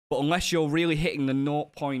But unless you're really hitting the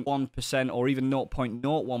 0.1% or even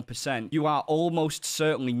 0.01%, you are almost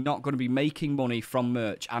certainly not going to be making money from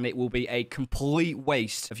merch, and it will be a complete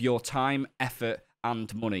waste of your time, effort,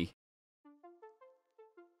 and money.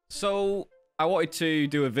 So I wanted to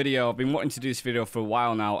do a video. I've been wanting to do this video for a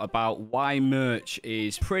while now about why merch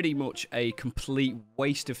is pretty much a complete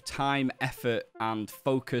waste of time, effort, and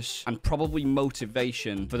focus, and probably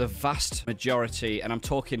motivation for the vast majority, and I'm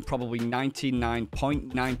talking probably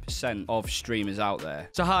 99.9% of streamers out there.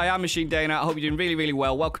 So hi, I'm Machine Dana. I hope you're doing really, really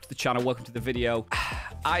well. Welcome to the channel. Welcome to the video.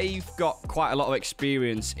 I've got quite a lot of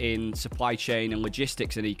experience in supply chain and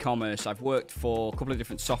logistics and e-commerce. I've worked for a couple of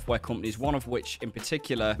different software companies, one of which in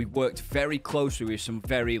particular, we worked very closely with some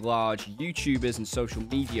very large YouTubers and social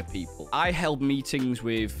media people. I held meetings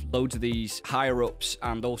with loads of these higher ups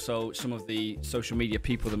and also some of the social media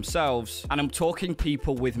people themselves. And I'm talking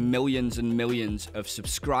people with millions and millions of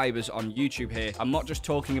subscribers on YouTube here. I'm not just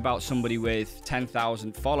talking about somebody with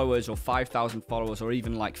 10,000 followers or 5,000 followers or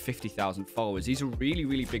even like 50,000 followers. These are really,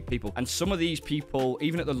 really big people. And some of these people,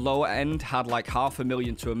 even at the lower end, had like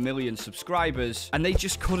 500,000 to 1 million subscribers, and they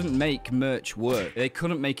just couldn't make merch work. They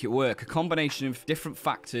couldn't make it work. A combination of different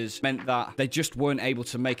factors meant that they just weren't able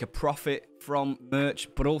to make a profit from merch,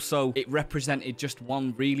 but also it represented just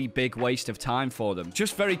one really big waste of time for them.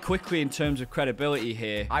 Just very quickly in terms of credibility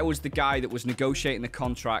here, I was the guy that was negotiating the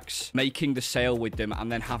contracts, making the sale with them,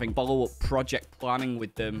 and then having follow-up project planning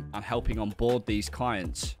with them and helping onboard these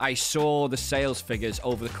clients. I saw the sales figures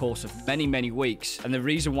over the course of many, many weeks, and the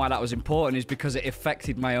reason why that was important is because it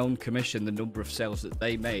affected my own commission, the number of sales that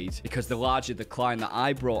they made, because the larger the client that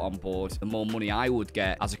I brought on board, the more money I would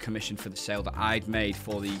get as a commission for the sale that I'd made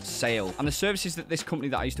for the sale. And the services that this company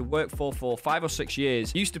that I used to work for 5 or 6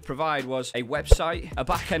 years used to provide was a website, a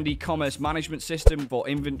back-end e-commerce management system for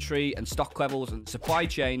inventory and stock levels and supply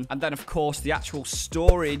chain, and then of course the actual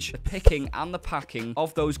storage, the picking and the packing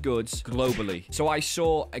of those goods globally. So I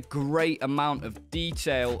saw a great amount of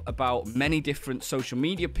detail about many different social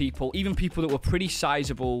media people, even people that were pretty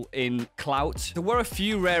sizable in clout. There were a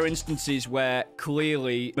few rare instances where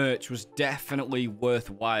clearly merch was definitely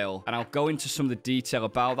worthwhile, and I'll go into some of the detail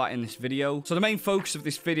about that in this video. So the main focus of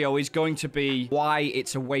this video is going to be why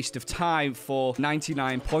it's a waste of time for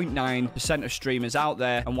 99.9% of streamers out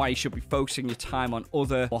there, and why you should be focusing your time on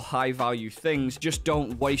other or high value things. Just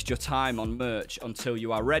don't waste your time on merch until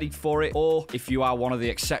you are ready for it, or if you are one of the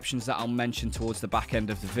exceptions that I'll mention towards the back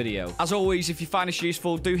end of the video. As always, if you find this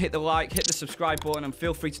useful, do hit the like, hit the subscribe button, and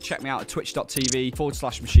feel free to check me out at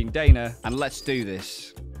twitch.tv/Machine Dana, and let's do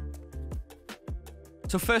this.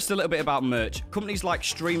 So first, a little bit about merch. Companies like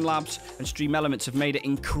Streamlabs and Stream Elements have made it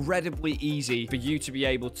incredibly easy for you to be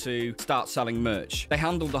able to start selling merch. They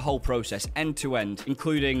handle the whole process end to end,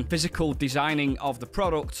 including physical designing of the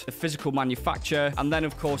product, the physical manufacture, and then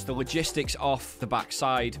of course the logistics off the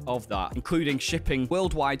backside of that, including shipping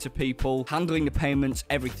worldwide to people, handling the payments,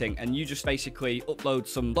 everything. And you just basically upload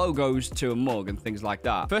some logos to a mug and things like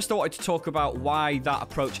that. First, I wanted to talk about why that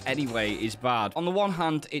approach anyway is bad. On the one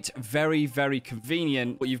hand, it's very, very convenient,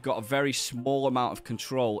 but you've got a very small amount of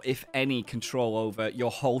control, if any control, over your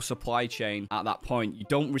whole supply chain at that point. You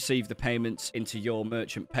don't receive the payments into your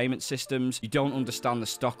merchant payment systems. You don't understand the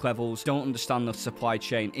stock levels, don't understand the supply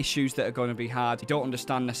chain issues that are going to be had. You don't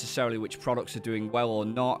understand necessarily which products are doing well or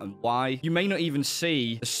not and why. You may not even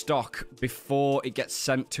see the stock before it gets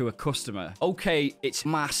sent to a customer. Okay, it's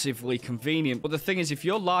massively convenient, but the thing is, if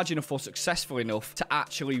you're large enough or successful enough to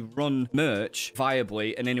actually run merch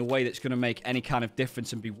viably and in a way that's going to make any kind of difference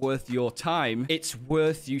and be worth your time, it's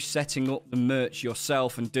worth you setting up the merch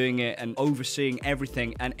yourself and doing it and overseeing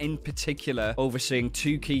everything, and in particular overseeing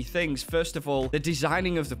two key things. First of all, the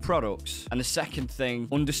designing of the products, and the second thing,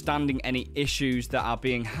 understanding any issues that are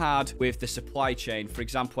being had with the supply chain. For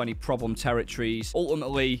example, any problem territories.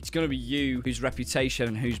 Ultimately, it's going to be you whose reputation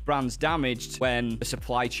and whose brand's damaged when the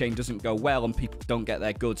supply chain doesn't go well and people don't get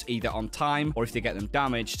their goods either on time, or if they get them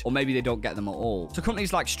damaged, or maybe they don't get them at all. So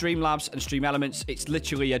companies like Streamlabs and Stream Elements, it's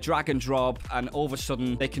literally a drag and drop, and all of a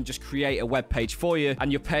sudden they can just create a web page for you,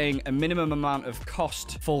 and you're paying a minimum amount of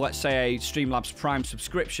cost for, let's say, a Streamlabs Prime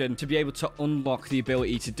subscription to be able to unlock the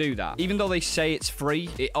ability to do that. Even though they say it's free,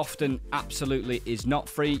 it often absolutely is not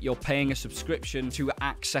free. You're paying a subscription to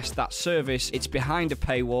access that service. It's behind a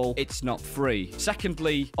paywall. It's not free.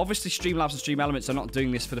 Secondly, obviously Streamlabs and Stream Elements are not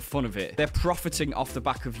doing this for the fun of it. They're profiting off the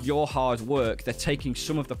back of your hard work. They're taking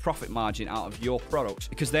some of the profit margin out of your products,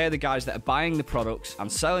 because they're the guys that are buying the product products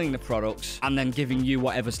and selling the products and then giving you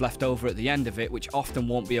whatever's left over at the end of it, which often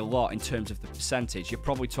won't be a lot in terms of the percentage. You're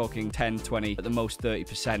probably talking 10, 20, at the most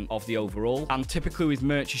 30% of the overall. And typically with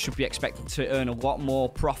merch, you should be expecting to earn a lot more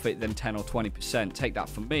profit than 10 or 20%. Take that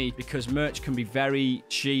from me, because merch can be very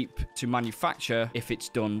cheap to manufacture if it's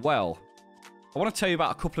done well. I want to tell you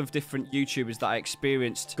about a couple of different YouTubers that I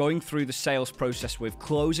experienced going through the sales process with,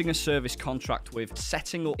 closing a service contract with,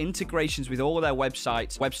 setting up integrations with all of their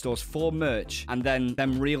websites, web stores for merch, and then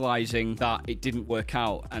them realizing that it didn't work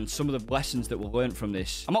out, and some of the lessons that were learned from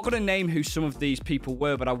this. I'm not going to name who some of these people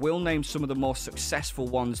were, but I will name some of the more successful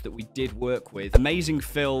ones that we did work with. Amazing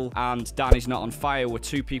Phil and Dan Is Not On Fire were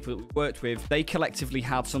two people that we worked with. They collectively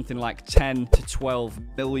had something like 10 to 12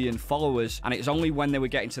 million followers, and it was only when they were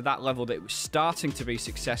getting to that level that it was starting to be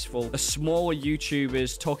successful. The smaller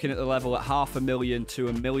YouTubers, talking at the level at 500,000 to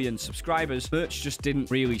 1 million subscribers, merch just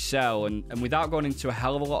didn't really sell. And without going into a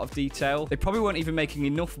hell of a lot of detail, they probably weren't even making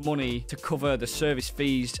enough money to cover the service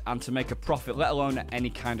fees and to make a profit, let alone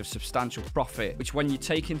any kind of substantial profit, which when you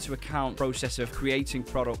take into account the process of creating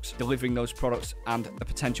products, delivering those products, and the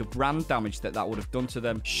potential brand damage that would have done to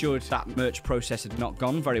them should that merch process had not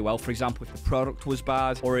gone very well. For example, if the product was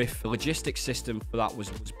bad, or if the logistics system for that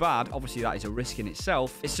was bad, obviously that is a risk in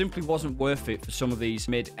itself. It simply wasn't worth it for some of these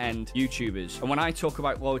mid-end YouTubers. And when I talk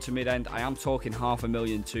about low to mid-end, I am talking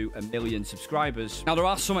 500,000 to 1 million subscribers. Now, there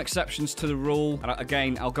are some exceptions to the rule, and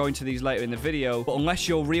again, I'll go into these later in the video, but unless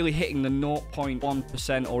you're really hitting the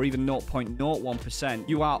 0.1% or even 0.01%,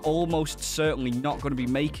 you are almost certainly not going to be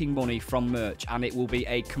making money from merch, and it will be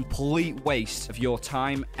a complete waste of your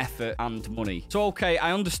time, effort, and money. So, okay,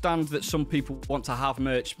 I understand that some people want to have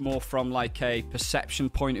merch more from like a perception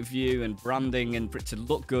point of view and branding and for it to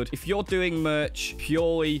look good. If you're doing merch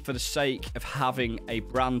purely for the sake of having a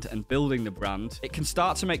brand and building the brand, it can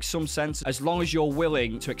start to make some sense as long as you're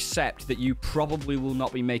willing to accept that you probably will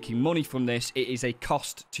not be making money from this. It is a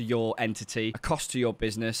cost to your entity, a cost to your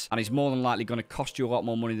business, and is more than likely going to cost you a lot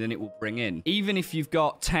more money than it will bring in. Even if you've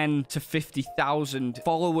got 10 to 50,000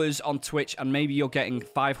 followers on Twitch and maybe you're getting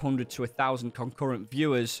 500 to 1,000 concurrent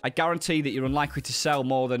viewers, I guarantee that you're unlikely to sell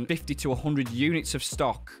more than 50 to 100 units of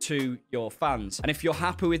stock to your fans. And if you're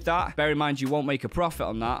happy with that, bear in mind you won't make a profit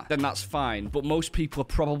on that, then that's fine. But most people are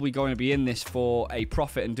probably going to be in this for a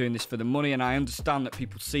profit and doing this for the money. And I understand that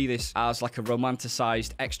people see this as like a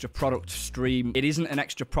romanticized extra product stream. It isn't an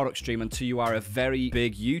extra product stream until you are a very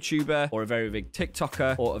big YouTuber or a very big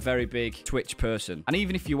TikToker or a very big Twitch person. And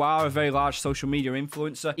even if you are a very large social media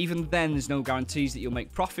influencer, even then there's no guarantees that you'll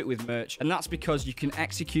make profit with merch. And that's because you can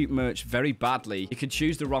execute merch very badly. You can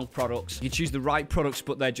choose the wrong products. You can choose the right products,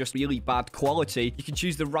 but they're just really bad quality. You can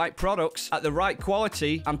choose the right products at the right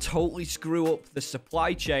quality and totally screw up the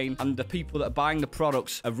supply chain, and the people that are buying the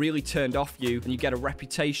products are really turned off you, and you get a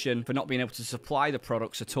reputation for not being able to supply the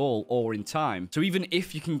products at all or in time. So even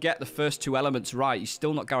if you can get the first two elements right, you're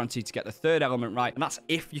still not guaranteed to get the third element right, and that's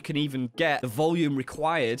if you can even get the volume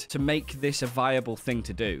required to make this a viable thing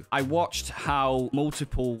to do. I watched how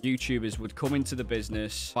multiple YouTubers would come into the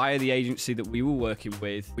business via the agency that we were working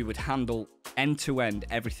with. We would handle end-to-end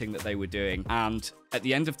everything that they were doing, and at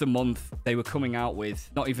the end of the month, they were coming out with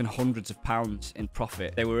not even hundreds of pounds in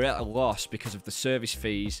profit. They were at a loss because of the service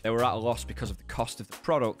fees. They were at a loss because of the cost of the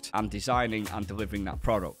product and designing and delivering that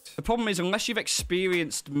product. The problem is, unless you've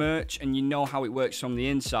experienced merch and you know how it works from the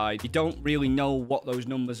inside, you don't really know what those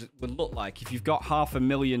numbers would look like. If you've got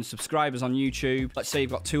 500,000 subscribers on YouTube, let's say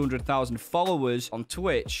you've got 200,000 followers on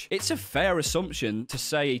Twitch, it's a fair assumption to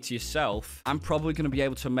say to yourself, I'm probably going to be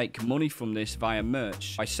able to make money from this via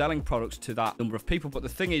merch by selling products to that number of people. But the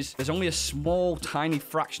thing is, there's only a small, tiny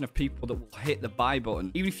fraction of people that will hit the buy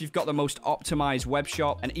button. Even if you've got the most optimized web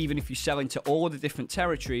shop, and even if you sell into all of the different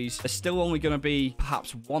territories, there's still only going to be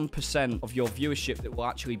perhaps 1% of your viewership that will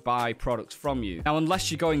actually buy products from you. Now,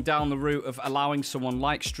 unless you're going down the route of allowing someone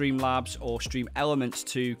like Streamlabs or Stream Elements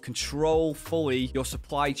to control fully your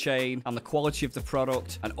supply chain and the quality of the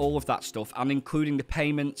product and all of that stuff, and including the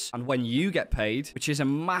payments and when you get paid, which is a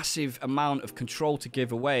massive amount of control to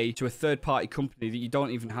give away to a third-party company that you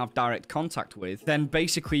don't even have direct contact with, then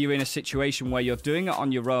basically you're in a situation where you're doing it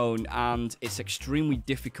on your own, and it's extremely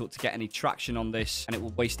difficult to get any traction on this, and it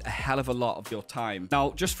will waste a hell of a lot of your time.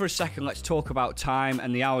 Now, just for a second, let's talk about time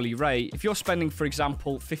and the hourly rate. If you're spending, for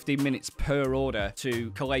example, 15 minutes per order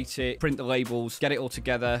to collate it, print the labels, get it all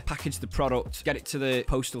together, package the product, get it to the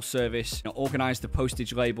postal service, organize the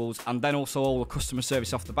postage labels, and then also all the customer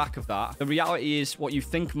service off the back of that, the reality is what you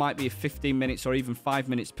think might be a 15 minutes or even 5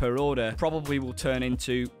 minutes per order probably will turn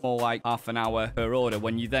into more like half an hour per order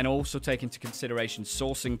when you then also take into consideration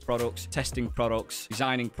sourcing products, testing products,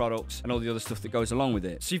 designing products, and all the other stuff that goes along with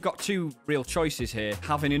it. So you've got two real choices here.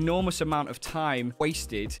 Have an enormous amount of time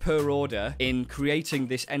wasted per order in creating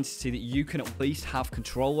this entity that you can at least have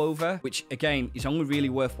control over, which again is only really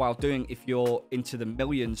worthwhile doing if you're into the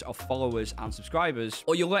millions of followers and subscribers,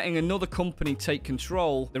 or you're letting another company take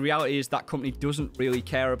control. The reality is that company doesn't really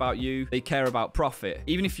care about you. They care about profit.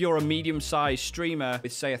 Even if you're a medium-sized streamer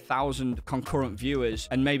with, say, 1,000 concurrent viewers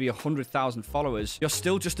and maybe 100,000 followers, you're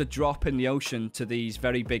still just a drop in the ocean to these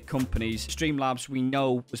very big companies. Streamlabs, we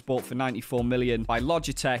know, was bought for 94 million by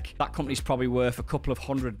Logitech. That company's probably worth a couple of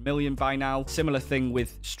 100 million by now. Similar thing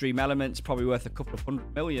with Stream Elements, probably worth a couple of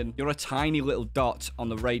 100 million. You're a tiny little dot on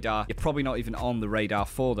the radar. You're probably not even on the radar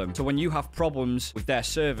for them. So when you have problems with their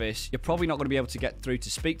service, you're probably not going to be able to get through to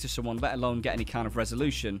speak to someone, let alone get any kind of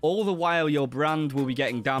resolution. All the while, your brand will be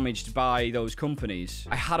getting damaged by those companies.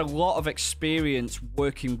 I had a lot of experience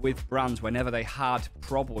working with brands whenever they had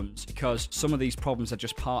problems, because some of these problems are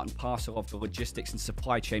just part and parcel of the logistics and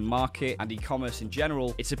supply chain market and e-commerce in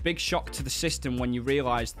general. It's a big shock to the system when you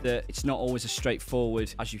realize that it's not always as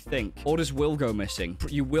straightforward as you think. Orders will go missing.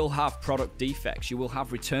 You will have product defects. You will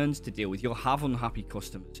have returns to deal with. You'll have unhappy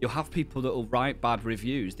customers. You'll have people that will write bad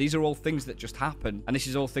reviews. These are all things that just happen, and this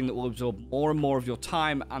is all thing that will absorb more and more of your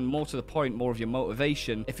time, and more to the point, more of your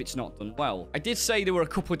motivation if it's not done well. I did say there were a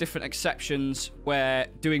couple of different exceptions where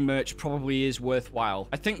doing merch probably is worthwhile.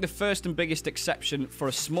 I think the first and biggest exception for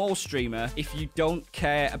a small streamer, if you don't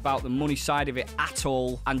care about the money side of it at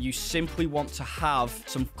all, and you simply want to have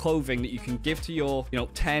some clothing that you can give to your,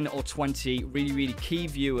 10 or 20 really, really key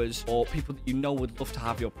viewers or people that you know would love to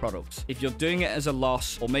have your products. If you're doing it as a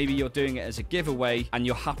loss, or maybe you're doing it as a giveaway, and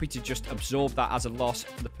you're happy to just absorb that as a loss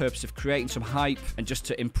for the purpose of creating some hype and just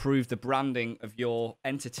to improve the branding of your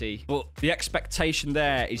entity. But the expectation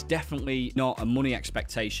there is definitely not a money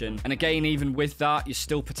expectation. And again, even with that, you're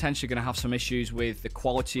still potentially going to have some issues with the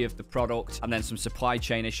quality of the product, and then some supply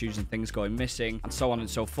chain issues and things going missing, and so on and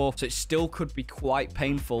so forth. So it still could be quite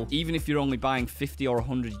painful, even if you're only buying 50 or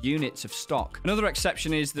 100 units of stock. Another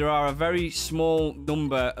exception is there are a very small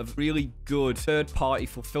number of really good third-party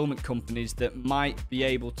fulfillment companies that might be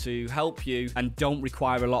able to help you and don't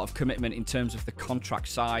require a lot of commitment in terms of the contract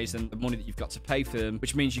size and the money that you've got to pay for them,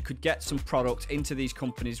 which means you could get some product into these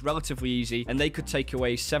companies relatively easy, and they could take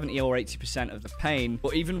away 70 or 80% of the pain.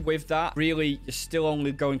 But even with that, really, you're still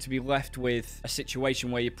only going to be left with a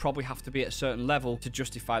situation where you probably have to be at a certain level to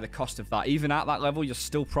justify the cost of that. Even at that level, you're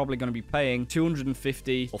still probably going to be paying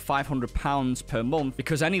 250 or 500 pounds per month,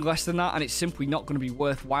 because any less than that, and it's simply not going to be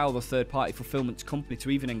worthwhile the third-party fulfillment company to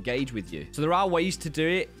even engage with you. So there are ways to do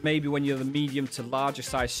it, maybe when you're the medium to larger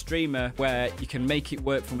size streamer, where you can make it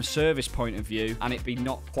work from a service point of view and it be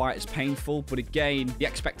not quite as painful. But again, the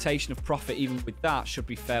expectation of profit even with that should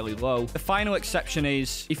be fairly low. The final exception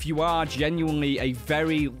is if you are genuinely a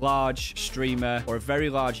very large streamer or a very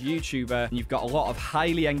large YouTuber, and you've got a lot of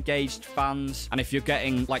highly engaged fans, and if you're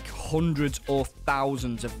getting like hundreds or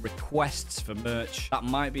thousands of requests for merch, that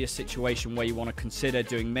might be a situation where you want to consider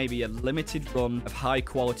doing maybe a limited run of high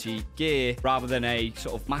quality gear rather than a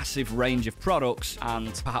sort of massive range of products,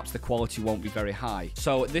 and perhaps the quality won't be very high.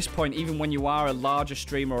 So at this point, even when you are a larger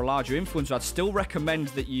streamer or a larger influencer, I'd still recommend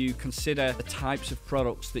that you consider the types of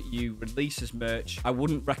products that you release as merch. I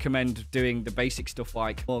wouldn't recommend doing the basic stuff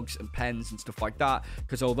like mugs and pens and stuff like that,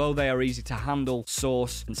 because although they are easy to handle,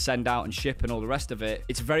 source, and send out and ship and all the rest of it,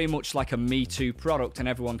 it's very much like a Me Too product, and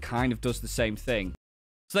everyone kind of does the same thing.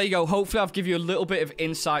 So there you go. Hopefully I've given you a little bit of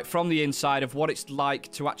insight from the inside of what it's like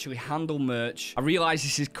to actually handle merch. I realize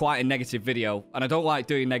this is quite a negative video, and I don't like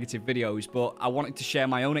doing negative videos, but I wanted to share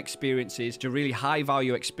my own experiences, to really high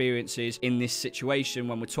value experiences in this situation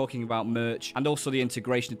when we're talking about merch, and also the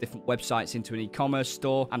integration of different websites into an e-commerce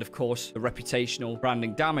store, and of course the reputational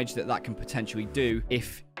branding damage that can potentially do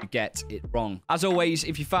if you get it wrong. As always,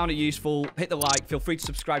 if you found it useful, hit the like, feel free to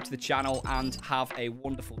subscribe to the channel, and have a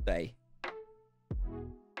wonderful day.